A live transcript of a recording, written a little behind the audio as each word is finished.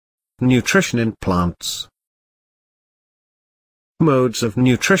Nutrition in plants. Modes of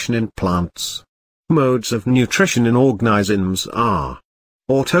nutrition in plants. Modes of nutrition in organisms are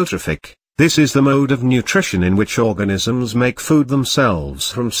autotrophic. This is the mode of nutrition in which organisms make food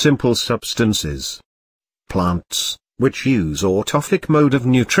themselves from simple substances. Plants, which use autotrophic mode of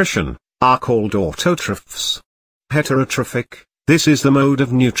nutrition, are called autotrophs. Heterotrophic. This is the mode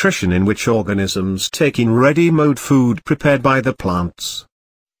of nutrition in which organisms take in ready-made food prepared by the plants.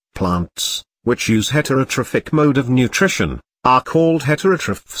 Plants, which use heterotrophic mode of nutrition, are called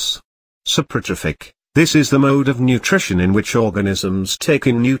heterotrophs. Saprotrophic. This is the mode of nutrition in which organisms take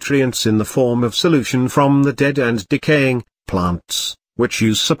in nutrients in the form of solution from the dead and decaying. Plants, which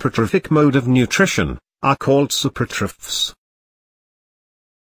use saprotrophic mode of nutrition, are called saprotrophs.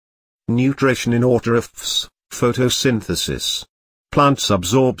 Nutrition in autotrophs. Photosynthesis. Plants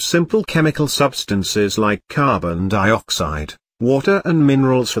absorb simple chemical substances like carbon dioxide, water and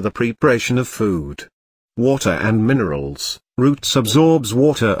minerals for the preparation of food. Water and minerals. Roots absorbs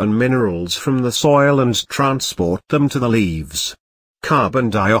water and minerals from the soil and transport them to the leaves. Carbon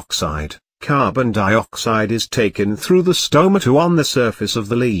dioxide. Carbon dioxide is taken through the stomata on the surface of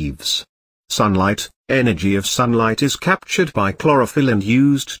the leaves. Sunlight. Energy of sunlight is captured by chlorophyll and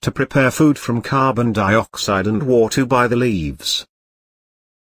used to prepare food from carbon dioxide and water by the leaves.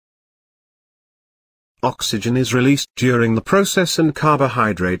 Oxygen is released during the process and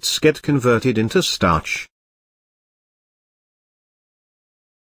carbohydrates get converted into starch.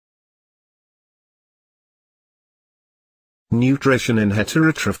 Nutrition in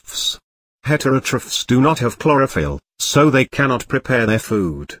heterotrophs. Heterotrophs do not have chlorophyll, so they cannot prepare their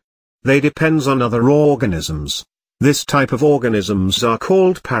food. They depend on other organisms. This type of organisms are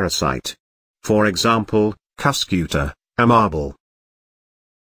called parasite. For example, cuscuta, a marble.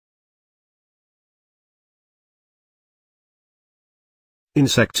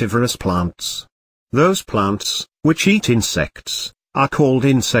 Insectivorous plants. Those plants, which eat insects, are called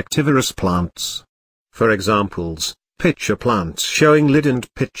insectivorous plants. For examples, pitcher plants showing lid and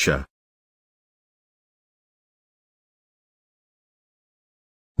pitcher.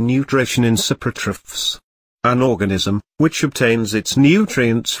 Nutrition in saprotrophs. An organism, which obtains its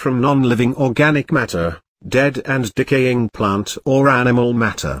nutrients from non-living organic matter, dead and decaying plant or animal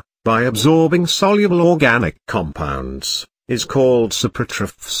matter, by absorbing soluble organic compounds, is called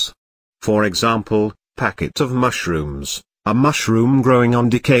saprotrophs. For example, packet of mushrooms, a mushroom growing on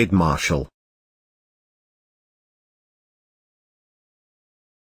decayed marshal.